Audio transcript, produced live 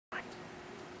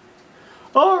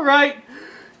Alright.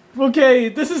 Okay,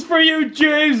 this is for you,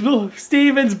 James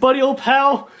Stevens, buddy old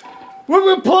pal.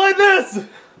 We're playing this!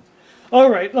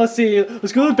 Alright, let's see.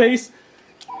 Let's go to the base.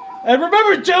 And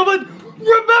remember, gentlemen,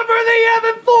 remember the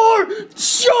M4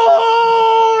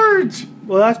 charge!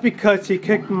 Well, that's because he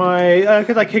kicked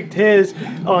because I kicked his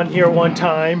on here one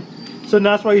time. So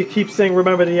that's why you keep saying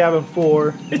remember the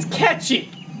M4. It's catchy.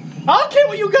 I don't care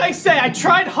what you guys say. I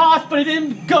tried Hoth, but it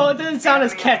didn't sound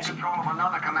as catchy.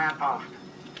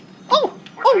 Oh,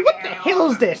 what the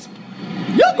hell is this?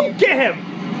 You go get him!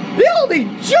 Holy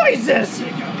Jesus!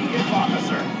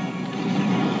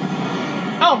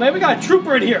 Oh man, we got a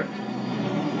trooper in here.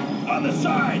 On the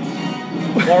sides!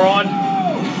 Moron.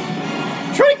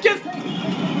 Try to get...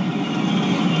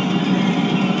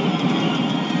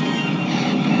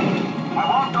 I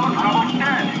want those rebels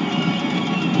dead!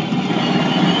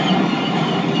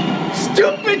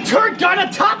 Stupid turd gun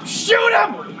on top! Shoot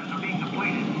him!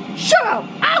 Shut up!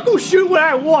 I'll go shoot when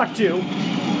I want to!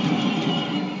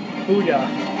 Booyah.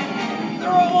 They're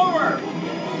all over!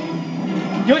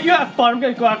 You have fun, I'm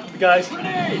gonna go after the guys.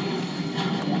 Grenade!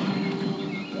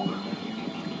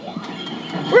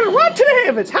 We're gonna run to the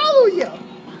heavens! Hallelujah!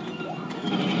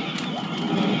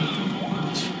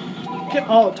 Get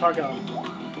all target on.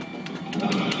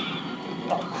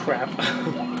 Oh crap.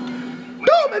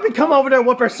 Don't make me come over there and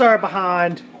whoop her sir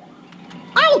behind.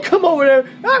 I'll come over there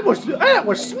and I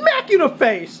will smack you in the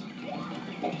face!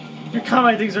 Your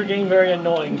comment things are getting very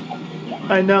annoying.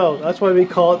 I know, that's why we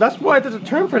call it, that's why there's a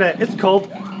term for that. It's called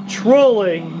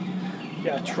trolling.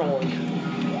 Yeah, trolling.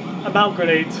 I'm out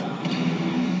grenades.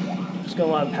 Just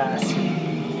gonna let him pass.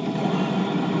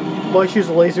 Well, I shoot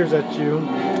lasers at you.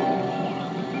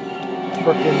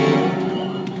 Frickin'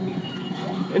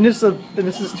 and this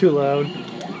is too loud.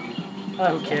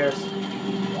 Who cares?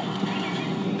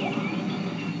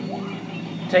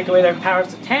 Take away their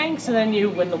powers to tanks, and then you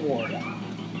win the war.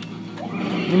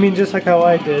 You mean just like how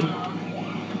I did?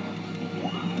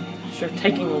 Sure,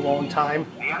 taking a long time.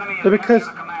 But because...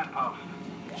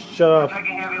 Shut up.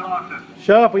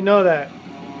 Shut up, we know that.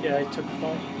 Yeah, I took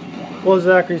fun. Well,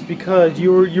 Zachary, it's because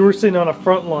you were sitting on a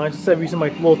front line instead of using my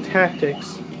little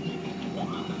tactics.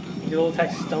 Your little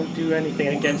tactics don't do anything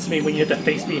against me when you have to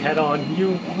face me head on.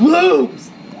 You lose!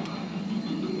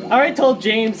 I already told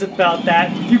James about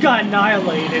that. You got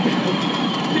annihilated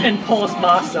in Polis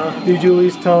Massa. Did you at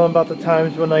least tell him about the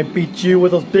times when I beat you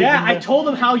with those big... Yeah, I told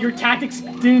him how your tactics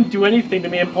didn't do anything to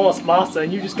me in Polis Massa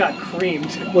and you just got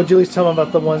creamed. Well, did you at least tell him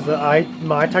about the ones that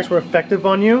my attacks were effective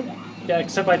on you? Yeah,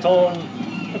 except I told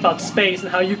him about space and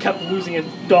how you kept losing in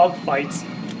dogfights.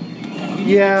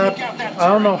 Yeah, I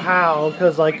don't know how,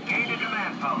 because like...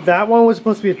 That one was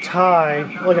supposed to be a tie,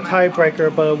 like a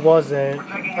tiebreaker, but it wasn't,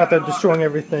 after destroying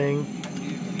everything.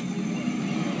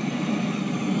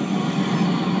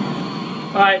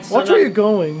 Alright, so watch where you're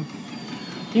going.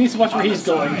 He needs to watch where he's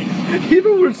going. You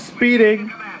know we're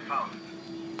speeding.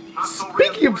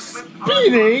 Speaking of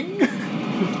speeding...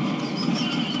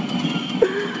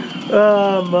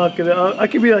 I'm not gonna... I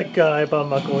could be that guy, but I'm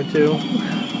not going to.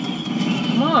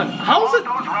 Come on, how's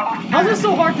it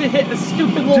so hard to hit a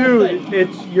stupid little thing?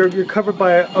 Dude, you're covered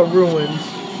by a ruins.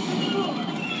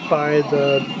 By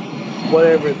the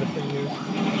whatever the thing is.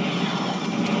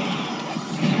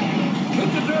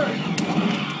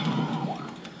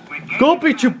 Go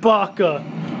be Chewbacca!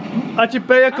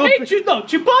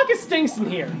 Chewbacca stinks in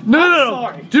here. No.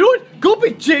 Sorry. Do you know what? Go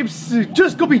be James.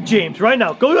 Just go be James right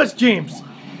now. Go as James.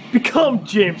 Become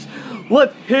James.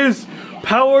 Let his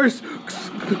powers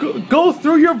go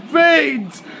through your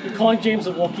veins! You're calling James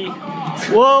a Wookiee?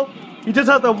 Well, he does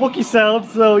have the Wookiee sound,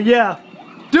 so yeah.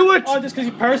 Do it! Oh, just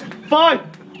because you cursed? Fine!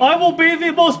 I will be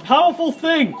the most powerful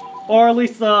thing! Or at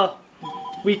least the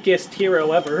weakest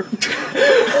hero ever.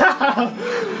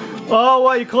 Oh,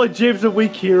 wow, you call James a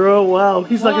weak hero? Wow,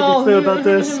 he's not gonna be clear about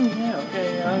this. Yeah,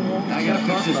 okay, I gotta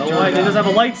fix this. Why, he doesn't have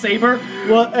a lightsaber?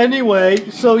 Well, anyway,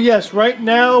 so yes, right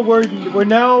now we're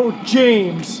now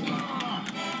James.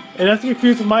 And that's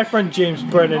confused with my friend James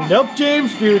Brennan. Nope,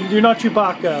 James, you're not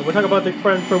Chewbacca. We're talking about the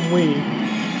friend from Wii.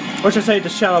 Or should I say the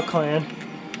Shadow Clan.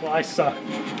 Well, I suck.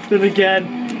 Then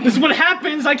again, this is what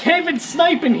happens. I can't even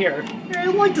snipe in here. I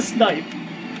don't like to snipe.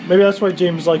 Maybe that's why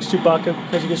James likes Chewbacca,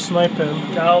 because he can snipe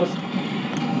him. No,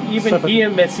 even he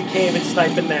admits he can't even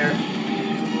snipe in there.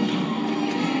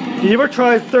 Did you ever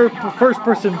try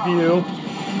first-person view?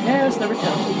 Yeah, it's never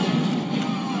counted.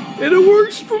 And it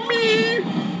works for me!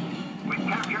 We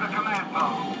captured a command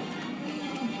post.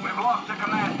 We've lost a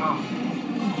command post.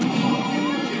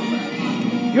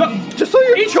 Just so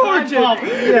you charge it!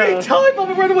 Yeah. Eat time bomb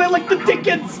and run away like the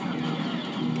Dickens!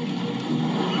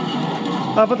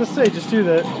 I was about to say, just do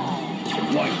that.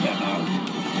 Wipe them out.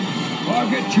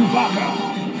 Target Chewbacca.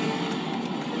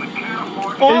 We can't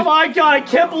afford Oh my god, I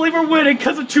can't believe we're winning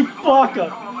because of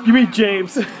Chewbacca. You mean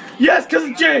James? Yes, because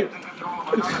of James. control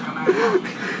of another command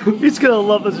post. He's gonna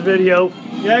love this video.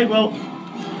 Yeah, he will.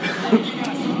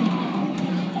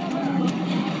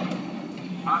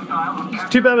 Hostile. It's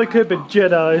too bad we could have been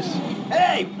Jedis.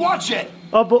 Hey, watch it!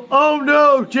 Oh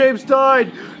no, James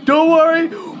died. Don't worry.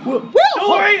 Don't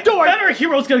worry. Better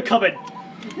hero's gonna come in.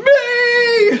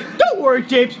 Me! Don't worry,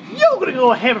 James. You're gonna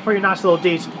go to heaven for your nice little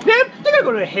deeds. Them, they're gonna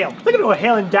go to hell. They're gonna go to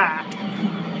hell and die.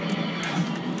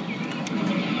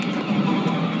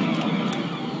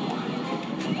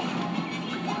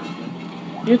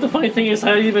 You know, the funny thing is,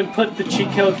 I didn't even put the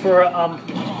cheat code for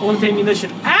limited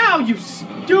ammunition. Ow, you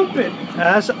stupid!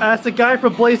 As the guy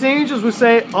from Blazing Angels would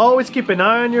say, always keep an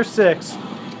eye on your six.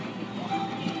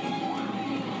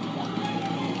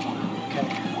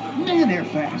 Man, they're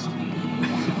fast.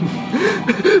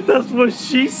 That's what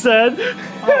she said.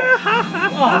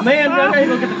 Oh man, I gotta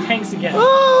look at the tanks again.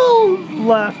 Oh,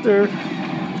 laughter.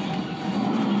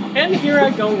 And here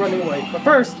I go running away. But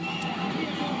first,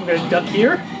 I'm gonna duck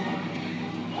here.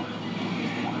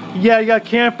 Yeah, you got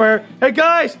camper. Hey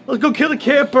guys, let's go kill the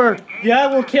camper. Yeah,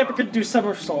 little camper could do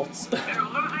somersaults. They're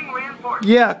losing reinforcements.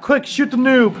 Yeah, quick, shoot the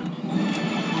noob.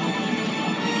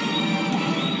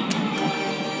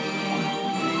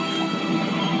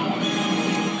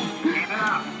 Keep it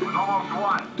up. We've almost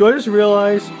won. Do I just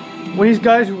realize when these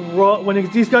guys walk,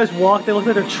 they look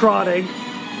like they're trotting.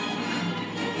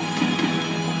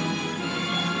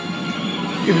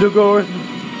 If you don't go with,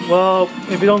 well,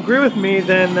 if you don't agree with me,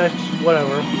 then that's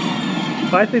whatever.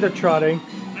 But I think they're trotting.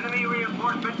 Enemy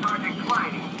reinforcements are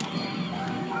declining.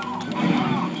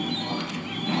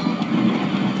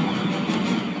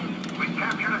 We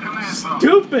captured a command post.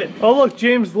 Stupid! Oh look,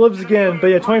 James lives again, but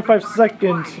yeah, 25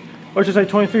 seconds, or should I say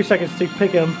 23 seconds to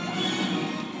pick him.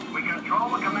 We control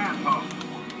the command post.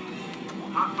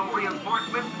 Hostile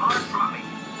reinforcements are dropping.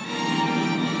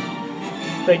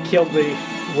 They killed me.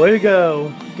 Way to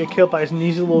go. Get killed by his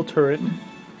neasy little turret.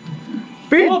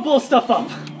 Beat! We'll blow stuff up.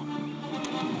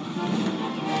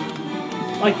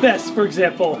 Like this, for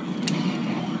example.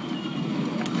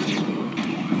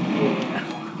 Yeah.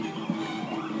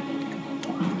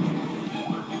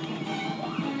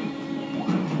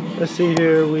 Let's see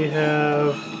here, we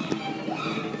have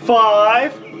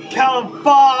 5. Count 'em,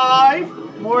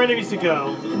 5 more enemies to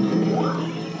go.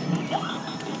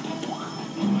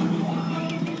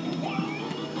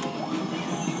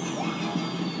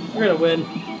 We're gonna win.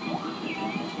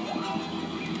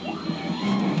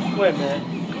 Wait a minute.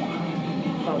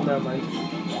 Oh, never mind.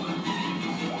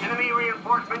 Enemy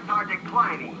reinforcements are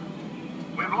declining.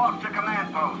 We've lost a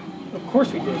command post. Of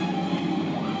course we did.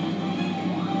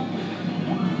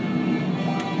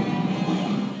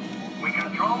 We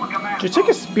control the command Just take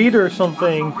a speeder or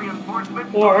something. Hostile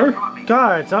reinforcements Or- are dropping.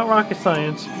 God, it's not rocket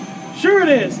science. Sure it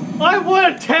is! I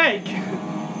want a tank!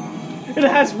 It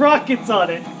has rockets on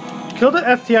it. Kill the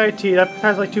FTIT, that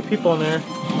has like 2 people in there.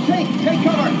 Take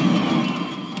cover!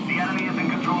 The enemy is in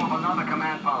control of another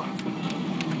command post.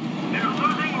 They're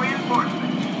losing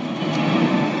reinforcements.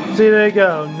 See, there you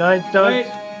go. Wait. No,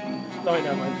 wait,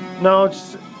 never mind. No,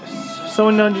 just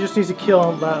someone just needs to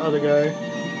kill that other guy.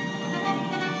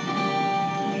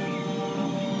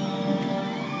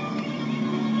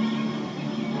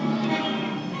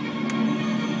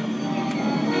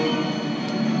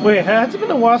 Wait, has it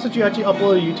been a while since you actually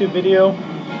uploaded a YouTube video?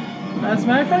 As a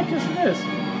matter of fact, yes it is.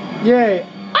 Yay!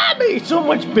 I made it so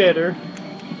much better.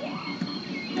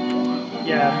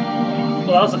 Yeah.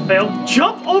 Well, that was a fail.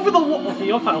 Jump over the wall! Okay,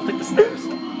 you're fine, I'll take the stairs.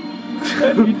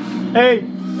 Hey,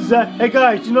 hey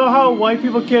guys, you know how white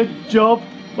people can't jump?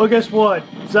 Well, guess what?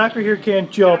 Zachary here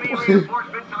can't jump. Enemy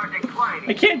reinforcements are declining.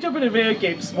 I can't jump in a video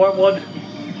game, smart one.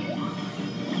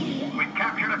 We've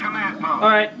captured a command post.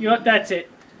 Alright, you know what? That's it.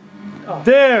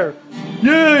 There!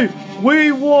 Yay!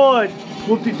 We won!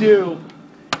 Whoop-de-doo.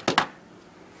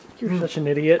 You're such an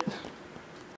idiot.